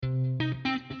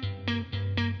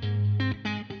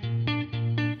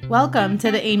Welcome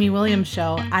to the Amy Williams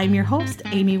Show. I'm your host,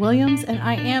 Amy Williams, and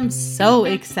I am so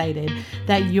excited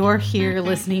that you're here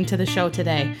listening to the show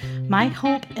today. My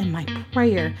hope and my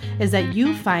prayer is that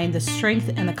you find the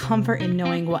strength and the comfort in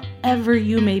knowing whatever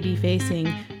you may be facing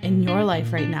in your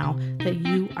life right now, that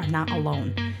you are not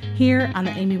alone. Here on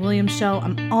the Amy Williams Show,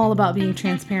 I'm all about being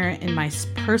transparent in my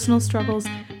personal struggles,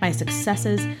 my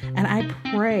successes, and I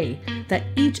pray that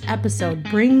each episode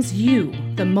brings you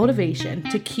the motivation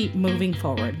to keep moving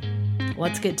forward.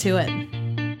 Let's get to it.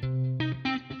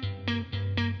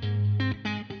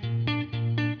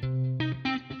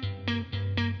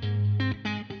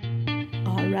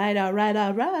 All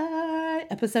right.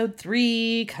 Episode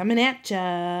 3 coming at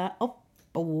ya. Oh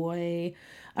boy.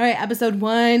 All right, episode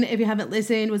 1, if you haven't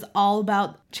listened, was all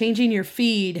about changing your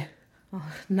feed.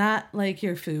 Not like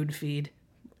your food feed.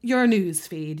 Your news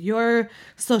feed, your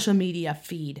social media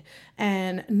feed,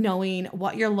 and knowing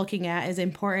what you're looking at is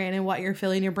important and what you're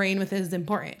filling your brain with is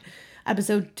important.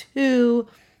 Episode 2,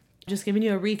 just giving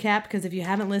you a recap, because if you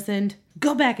haven't listened,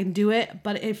 go back and do it.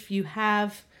 But if you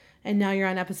have, and now you're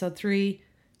on episode 3,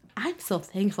 I'm so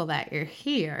thankful that you're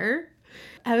here.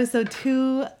 Episode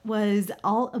 2 was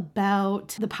all about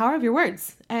the power of your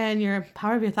words and your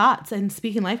power of your thoughts and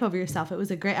speaking life over yourself. It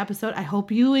was a great episode. I hope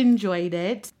you enjoyed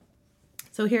it.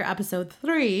 So here, episode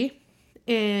 3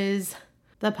 is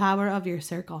the power of your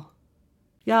circle.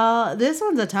 Y'all, this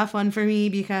one's a tough one for me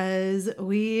because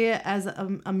we, as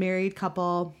a married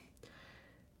couple,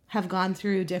 have gone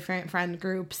through different friend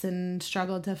groups and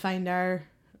struggled to find our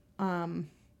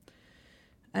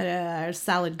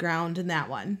solid ground in that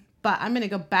one. But I'm going to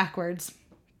go backwards.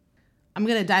 I'm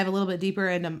going to dive a little bit deeper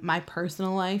into my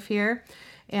personal life here.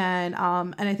 And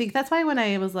I think that's why when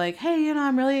I was like, hey,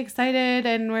 I'm really excited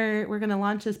and we're going to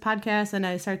launch this podcast, and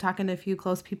I started talking to a few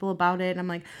close people about it, and I'm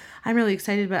like, I'm really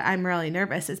excited, but I'm really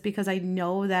nervous. It's because I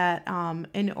know that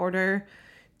in order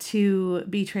to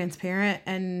be transparent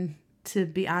and to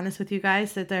be honest with you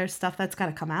guys, that there's stuff that's got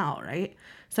to come out, right?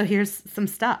 So here's some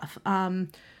stuff.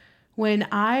 When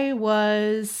I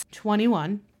was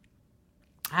 21,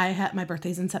 I had my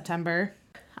birthday's in September.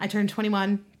 I turned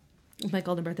 21. My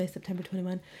golden birthday, September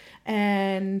 21.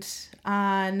 And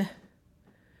on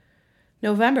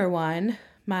November 1,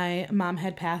 my mom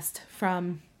had passed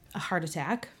from a heart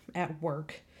attack at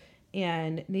work.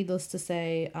 And needless to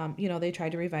say, they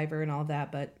tried to revive her and all of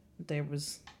that, but there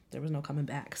was no coming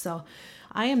back. So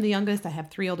I am the youngest. I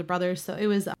have 3 older brothers. So it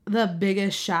was the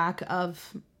biggest shock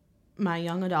of my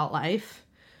young adult life,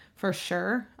 for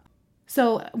sure.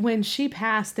 So when she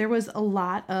passed, there was a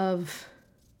lot of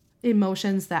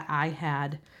emotions that I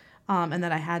had and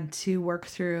that I had to work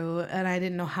through, and I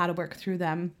didn't know how to work through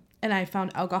them. And I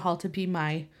found alcohol to be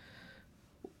my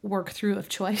work through of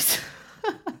choice.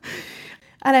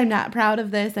 And I'm not proud of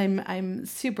this. I'm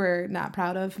super not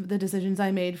proud of the decisions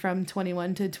I made from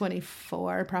 21 to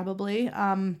 24, probably.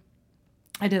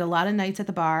 I did a lot of nights at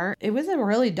the bar. It was a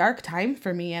really dark time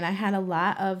for me, and I had a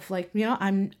lot of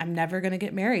I'm never going to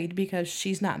get married because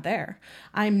she's not there.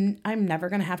 I'm never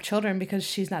going to have children because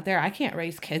she's not there. I can't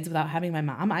raise kids without having my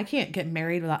mom. I can't get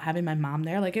married without having my mom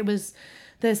there. It was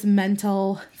this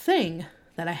mental thing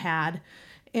that I had,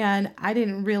 and I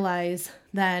didn't realize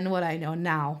then what I know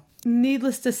now.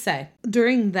 Needless to say,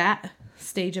 during that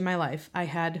stage in my life, I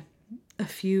had a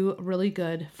few really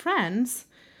good friends,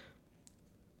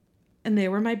 and they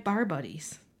were my bar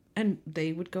buddies, and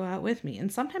they would go out with me.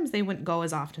 And sometimes they wouldn't go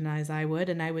as often as I would.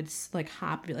 And I would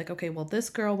hop and be like, okay, well, this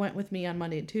girl went with me on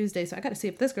Monday and Tuesday, so I got to see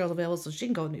if this girl's available so she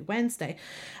can go with me Wednesday.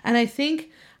 And I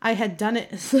think I had done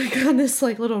it on this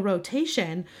little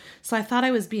rotation. So I thought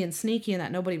I was being sneaky and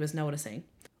that nobody was noticing.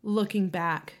 Looking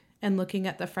back and looking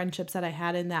at the friendships that I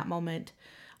had in that moment,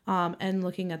 and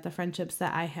looking at the friendships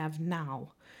that I have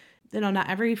now. Not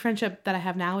every friendship that I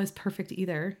have now is perfect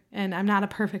either. And I'm not a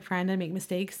perfect friend. I make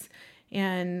mistakes.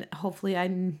 And hopefully I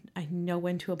know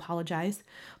when to apologize.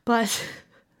 But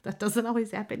that doesn't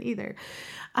always happen either.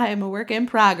 I am a work in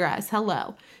progress.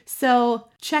 Hello. So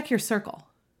check your circle.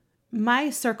 My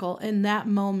circle in that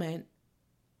moment,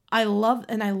 I love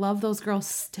those girls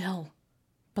still.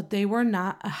 But they were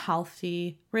not a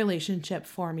healthy relationship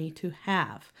for me to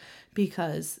have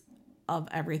because of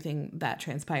everything that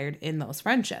transpired in those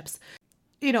friendships.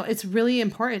 It's really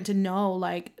important to know,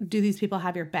 do these people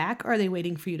have your back, or are they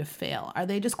waiting for you to fail? Are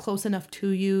they just close enough to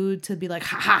you to be like,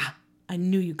 ha, I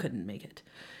knew you couldn't make it,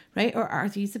 right? Or are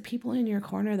these the people in your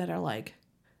corner that are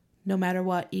no matter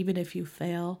what, even if you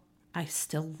fail, I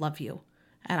still love you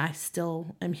and I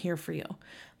still am here for you.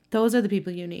 Those are the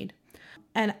people you need.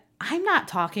 And I'm not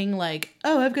talking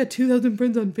oh, I've got 2,000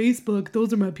 friends on Facebook.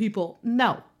 Those are my people.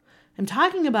 No. I'm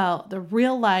talking about the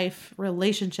real life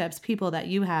relationships, people that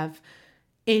you have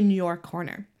in your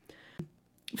corner.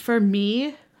 For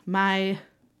me, my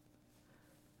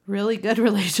really good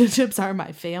relationships are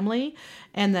my family.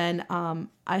 And then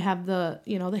I have the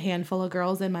handful of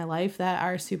girls in my life that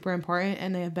are super important,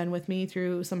 and they have been with me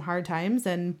through some hard times.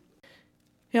 And,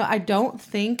 I don't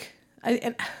think,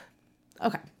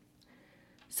 okay.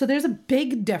 So there's a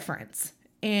big difference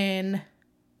in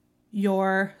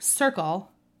your circle.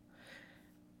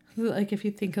 Like if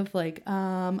you think of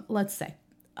let's say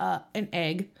an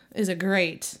egg is a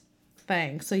great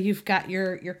thing. So you've got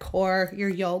your core, your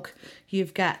yolk.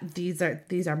 You've got these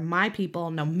are my people.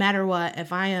 No matter what,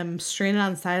 if I am stranded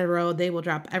on the side of the road, they will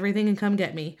drop everything and come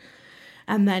get me.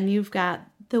 And then you've got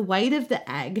the white of the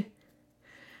egg.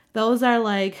 Those are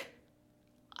like,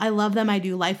 I love them. I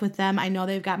do life with them. I know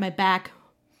they've got my back,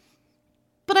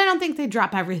 but I don't think they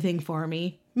drop everything for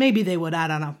me. Maybe they would. I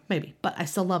don't know. Maybe, but I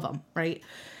still love them, right?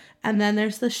 And then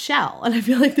there's the shell, and I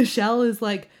feel like the shell is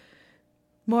like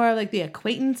more like the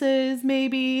acquaintances,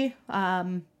 maybe.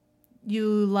 You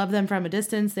love them from a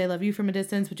distance. They love you from a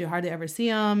distance, but you hardly ever see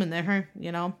them. And they're,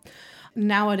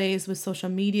 nowadays with social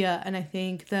media, and I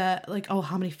think that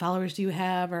how many followers do you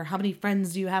have? Or how many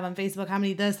friends do you have on Facebook? How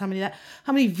many this, how many that?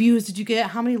 How many views did you get?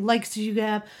 How many likes did you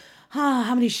get?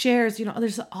 How many shares?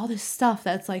 There's all this stuff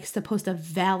that's like supposed to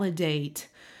validate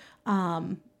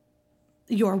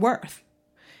your worth.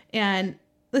 And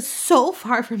that's so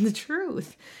far from the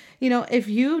truth. If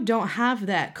you don't have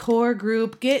that core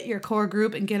group, get your core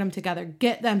group and get them together.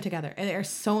 Get them together. And they're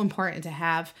so important to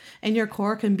have. And your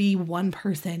core can be one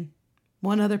person,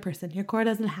 one other person. Your core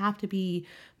doesn't have to be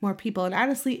more people. And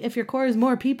honestly, if your core is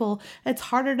more people, it's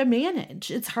harder to manage.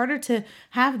 It's harder to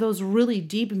have those really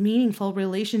deep, meaningful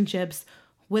relationships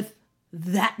with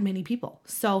that many people.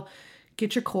 So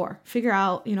get your core, figure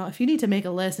out, if you need to make a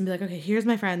list and be like, okay, here's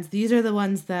my friends. These are the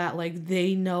ones that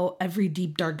they know every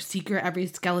deep, dark secret, every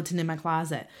skeleton in my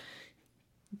closet.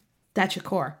 That's your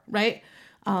core, right?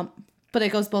 But it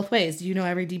goes both ways. Do you know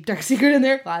every deep, dark secret in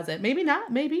their closet? Maybe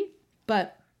not, maybe,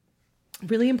 but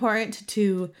really important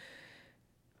to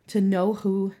know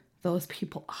who those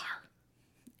people are.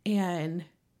 And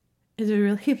it's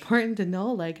really important to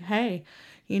know hey,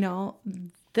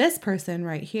 this person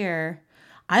right here,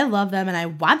 I love them and I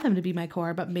want them to be my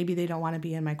core, but maybe they don't want to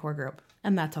be in my core group.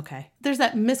 And that's okay. There's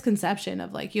that misconception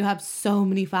of you have so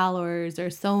many followers or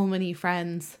so many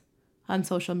friends on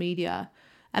social media.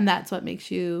 And that's what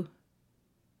makes you,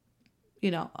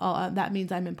 that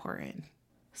means I'm important.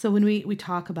 So when we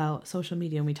talk about social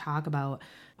media and we talk about,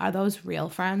 are those real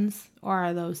friends or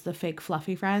are those the fake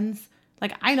fluffy friends?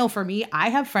 I know for me, I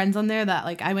have friends on there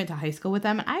that I went to high school with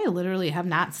them and I literally have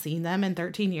not seen them in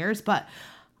 13 years, but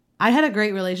I had a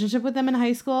great relationship with them in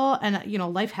high school and,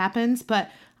 life happens,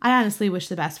 but I honestly wish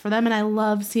the best for them. And I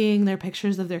love seeing their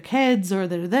pictures of their kids or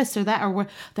their this or that, or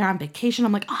they're on vacation.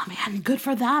 I'm like, oh man, good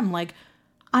for them.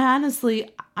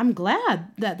 I'm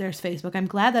glad that there's Facebook. I'm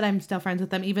glad that I'm still friends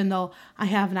with them, even though I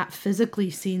have not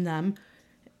physically seen them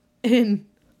in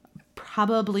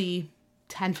probably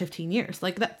 10, 15 years.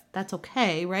 That's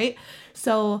okay. Right.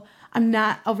 So I'm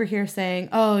not over here saying,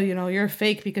 oh, you're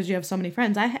fake because you have so many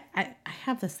friends. I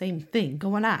have the same thing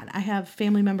going on. I have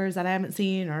family members that I haven't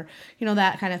seen or,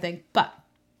 that kind of thing. But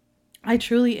I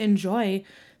truly enjoy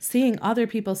seeing other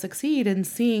people succeed and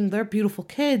seeing their beautiful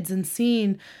kids and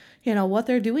seeing, what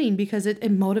they're doing because it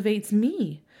motivates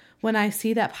me when I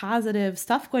see that positive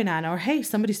stuff going on. Or, hey,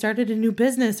 somebody started a new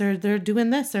business or they're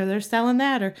doing this or they're selling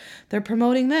that or they're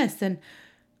promoting this. And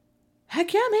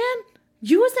heck yeah, man.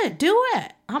 Use it, do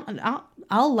it.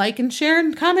 I'll like and share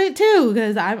and comment too,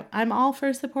 because I'm all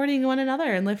for supporting one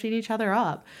another and lifting each other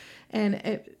up.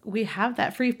 And we have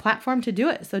that free platform to do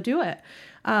it, so do it.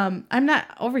 I'm not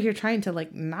over here trying to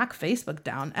knock Facebook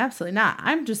down. Absolutely not.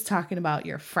 I'm just talking about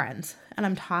your friends, and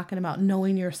I'm talking about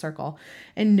knowing your circle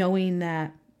and knowing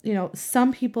that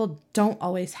some people don't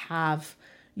always have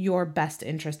your best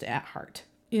interest at heart.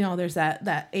 There's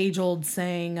that age-old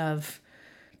saying of,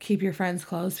 keep your friends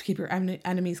close, keep your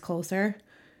enemies closer.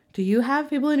 Do you have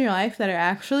people in your life that are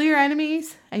actually your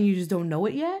enemies and you just don't know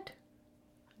it yet?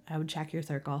 I would check your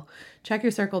circle. Check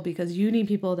your circle because you need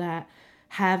people that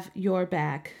have your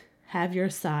back, have your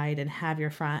side, and have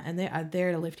your front. And they are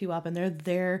there to lift you up and they're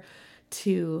there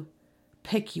to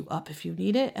pick you up if you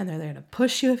need it. And they're there to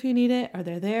push you if you need it. Or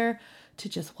they're there to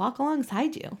just walk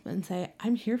alongside you and say,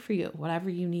 I'm here for you. Whatever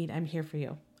you need, I'm here for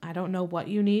you. I don't know what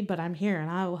you need, but I'm here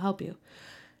and I will help you.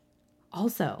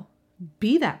 Also,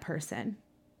 be that person.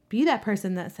 Be that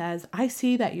person that says, I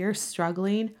see that you're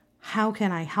struggling. How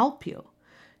can I help you?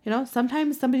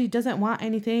 Sometimes somebody doesn't want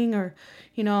anything or,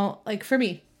 for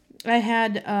me, I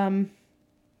had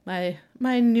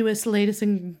my newest, latest,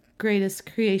 and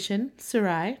greatest creation,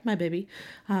 Sarai, my baby.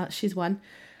 She's one.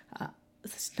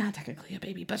 It's not technically a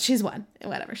baby, but she's one.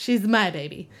 Whatever. She's my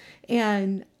baby.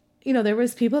 And, there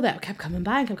was people that kept coming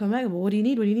by. Well, what do you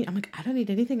need? What do you need? I'm like, I don't need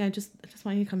anything. I just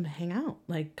want you to come hang out.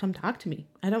 Like, come talk to me.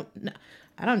 I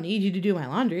don't need you to do my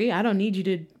laundry. I don't need you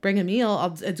to bring a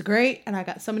meal. It's great. And I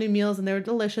got so many meals and they were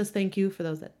delicious. Thank you for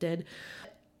those that did.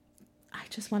 I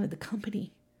just wanted the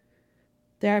company.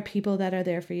 There are people that are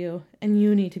there for you and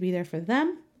you need to be there for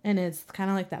them. And it's kind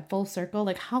of like that full circle.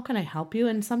 Like, how can I help you?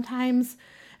 And sometimes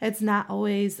it's not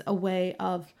always a way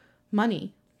of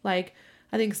money. Like,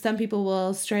 I think some people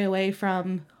will stray away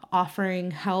from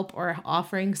offering help or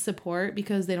offering support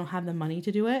because they don't have the money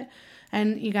to do it.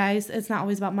 And you guys, it's not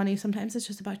always about money. Sometimes it's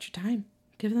just about your time.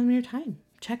 Give them your time.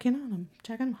 Check in on them.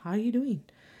 Check on them. How are you doing?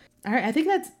 All right. I think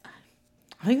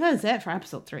that's it for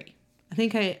episode 3. I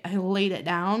think I laid it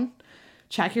down.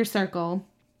 Check your circle.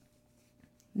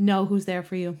 Know who's there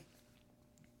for you.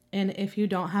 And if you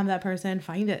don't have that person,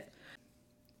 find it.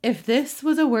 If this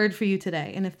was a word for you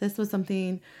today, and if this was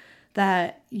something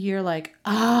that you're like,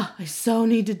 I so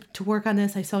need to work on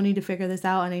this. I so need to figure this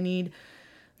out. And I need,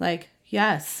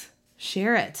 yes,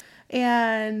 share it.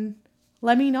 And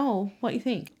let me know what you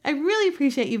think. I really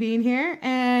appreciate you being here.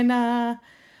 And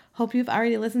hope you've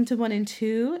already listened to 1 and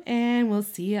 2. And we'll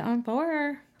see you on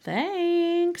 4.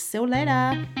 Thanks. See you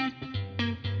later.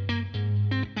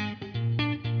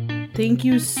 Thank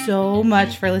you so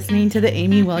much for listening to The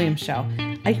Amy Williams Show.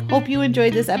 I hope you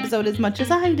enjoyed this episode as much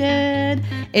as I did.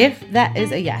 If that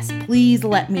is a yes, please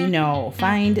let me know.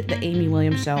 Find The Amy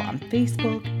Williams Show on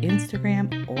Facebook,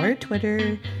 Instagram, or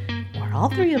Twitter, or all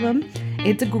 3 of them.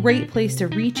 It's a great place to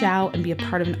reach out and be a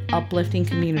part of an uplifting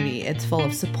community. It's full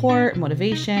of support,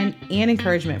 motivation, and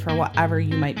encouragement for whatever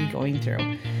you might be going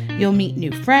through. You'll meet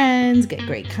new friends, get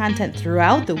great content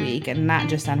throughout the week, and not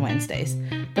just on Wednesdays.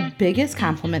 The biggest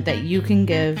compliment that you can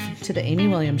give to The Amy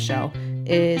Williams Show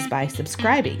is by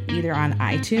subscribing, either on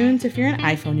iTunes if you're an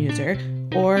iPhone user,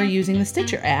 or using the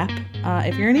Stitcher app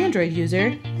if you're an Android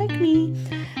user like me.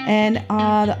 And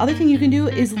the other thing you can do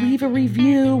is leave a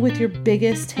review with your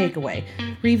biggest takeaway.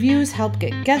 Reviews help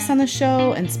get guests on the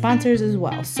show and sponsors as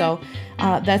well. So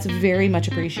that's very much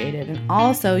appreciated. And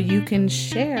also you can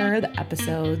share the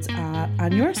episodes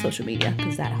on your social media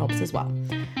because that helps as well.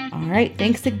 All right.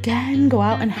 Thanks again. Go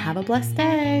out and have a blessed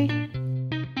day.